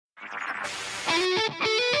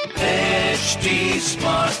HT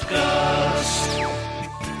Smartcast.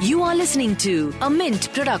 You are listening to a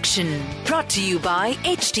Mint production brought to you by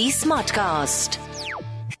HT Smartcast.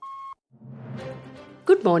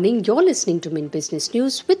 Good morning, you're listening to Mint Business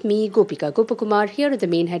News with me, Gopika Gopakumar. Here are the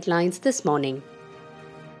main headlines this morning.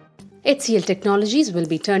 HCL Technologies will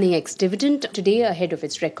be turning ex-dividend today ahead of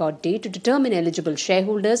its record date to determine eligible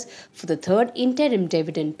shareholders for the third interim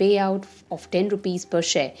dividend payout of 10 rupees per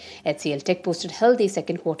share. HCL Tech posted healthy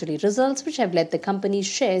second quarterly results which have led the company's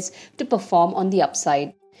shares to perform on the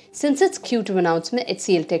upside. Since its Q2 announcement,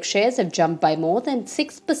 HCL Tech shares have jumped by more than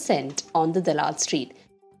 6% on the Dalal Street.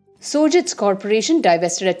 Sojitz Corporation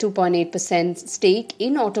divested a 2.8% stake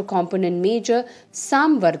in auto component major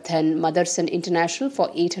Samvardhan Motherson International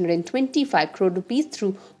for 825 crore rupees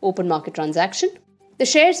through open market transaction. The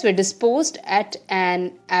shares were disposed at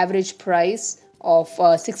an average price of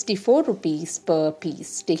 64 rupees per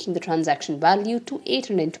piece, taking the transaction value to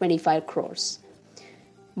 825 crores.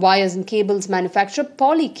 Wires and cables manufacturer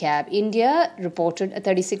Polycab India reported a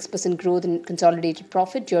 36% growth in consolidated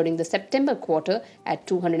profit during the September quarter at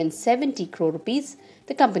 270 crore rupees.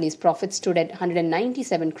 The company's profit stood at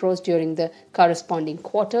 197 crores during the corresponding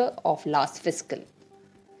quarter of last fiscal.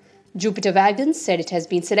 Jupiter Wagons said it has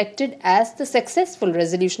been selected as the successful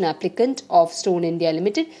resolution applicant of Stone India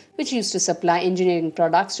Limited, which used to supply engineering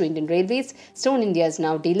products to Indian Railways. Stone India is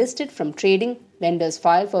now delisted from trading. Lenders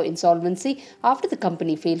filed for insolvency after the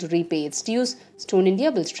company failed to repay its dues. Stone India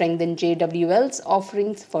will strengthen JWL's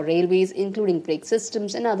offerings for railways, including brake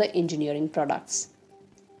systems and other engineering products.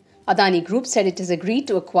 Adani Group said it has agreed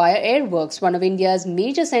to acquire Airworks, one of India's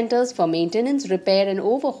major centres for maintenance, repair and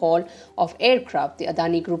overhaul of aircraft. The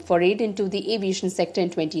Adani Group forayed into the aviation sector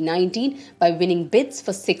in 2019 by winning bids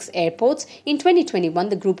for 6 airports. In 2021,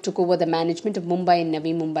 the group took over the management of Mumbai and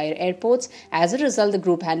Navi Mumbai airports. As a result, the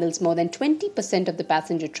group handles more than 20% of the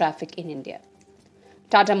passenger traffic in India.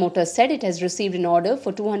 Tata Motors said it has received an order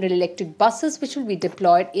for 200 electric buses which will be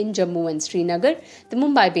deployed in Jammu and Srinagar. The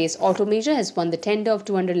Mumbai-based auto major has won the tender of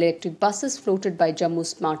 200 electric buses floated by Jammu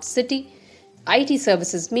Smart City. IT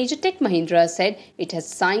services major Tech Mahindra said it has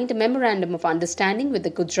signed a memorandum of understanding with the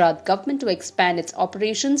Gujarat government to expand its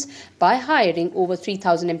operations by hiring over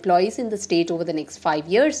 3,000 employees in the state over the next 5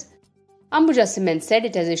 years. Ambuja Cement said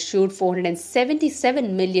it has issued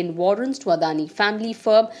 477 million warrants to Adani family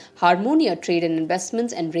firm Harmonia Trade and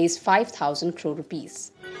Investments and raised 5,000 crore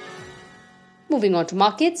rupees. Moving on to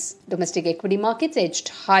markets, domestic equity markets edged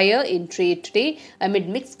higher in trade today amid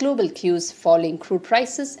mixed global cues, falling crude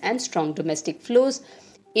prices and strong domestic flows.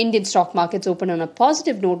 Indian stock markets opened on a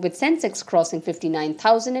positive note with Sensex crossing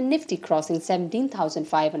 59,000 and Nifty crossing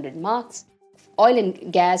 17,500 marks. Oil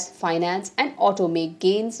and gas, finance and auto make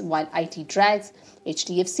gains while IT drags.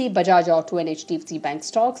 HDFC, Bajaj Auto and HDFC Bank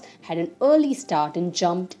stocks had an early start and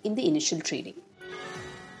jumped in the initial trading.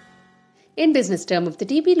 In business term of the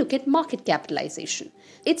day, we look at market capitalization.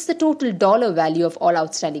 It's the total dollar value of all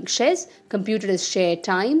outstanding shares, computed as share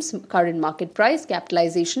times current market price.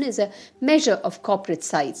 Capitalization is a measure of corporate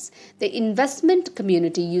size. The investment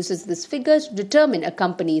community uses this figure to determine a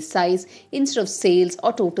company's size instead of sales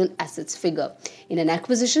or total assets figure. In an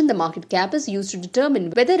acquisition, the market cap is used to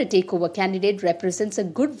determine whether a takeover candidate represents a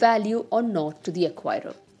good value or not to the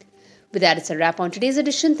acquirer. With that, it's a wrap on today's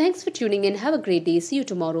edition. Thanks for tuning in. Have a great day. See you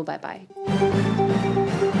tomorrow. Bye-bye.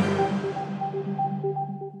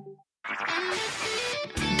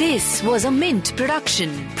 This was a Mint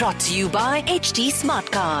production brought to you by HT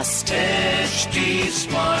Smartcast. HT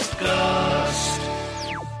Smartcast.